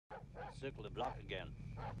circle the block again.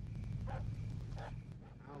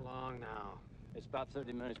 How long now? It's about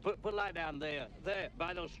 30 minutes. Put light down there,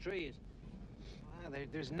 by those trees. Well,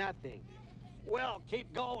 there's nothing. Well,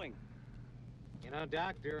 keep going. You know,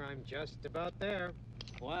 Doctor, I'm just about there.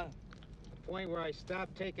 What? The point where I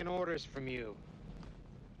stopped taking orders from you.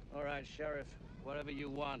 All right, Sheriff, whatever you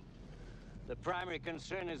want. The primary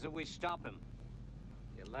concern is that we stop him.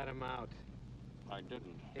 You let him out. I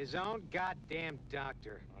didn't. His own goddamn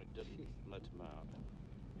doctor. I didn't let him out.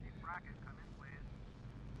 Chief Brackett, come in, please.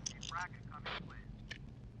 Chief Brackett, come in, please.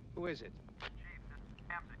 Who is it? Chief, this is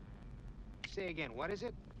Ramsey. Say again, what is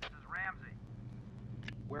it? This is Ramsey.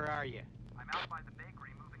 Where are you? I'm out by the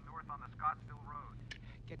bakery moving north on the Scottsville Road.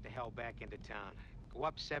 Get the hell back into town. Go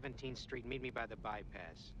up 17th Street, meet me by the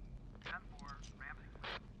bypass. 10-4, Ramsey.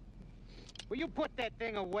 Will you put that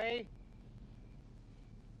thing away?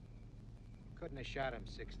 Couldn't have shot him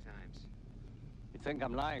 6 times. You think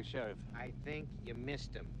I'm lying, Sheriff? I think you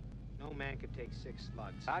missed him. No man could take 6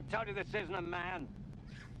 slugs. I told you this isn't a man.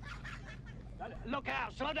 Look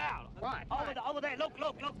out, slow down. What? Over there, look.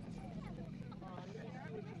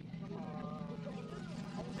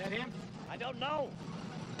 Is that him? I don't know.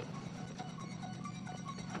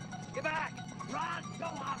 Get back! Run! Go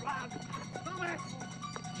on, run! Move it!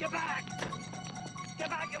 Get back! Get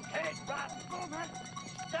back, you kid! Run! Move it!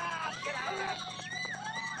 Stop! Get out of there!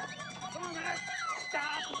 Move it!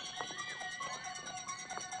 Stop!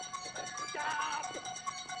 Stop!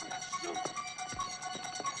 Shoot!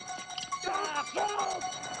 Stop! Move!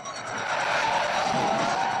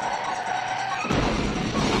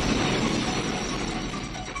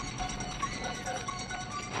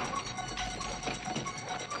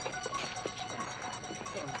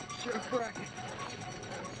 Sheriff Brackett.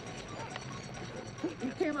 He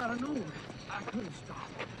came out of nowhere. I couldn't stop.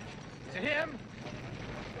 Is it him?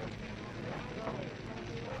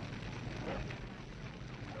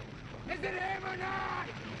 Is it him or not?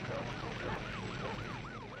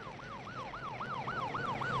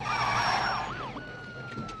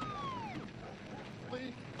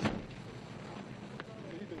 Lee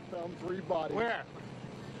even found 3 bodies. Where?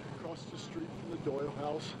 Across the street from the Doyle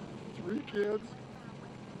house. 3 kids.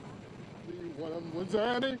 Lee, one of them was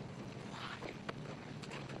Annie.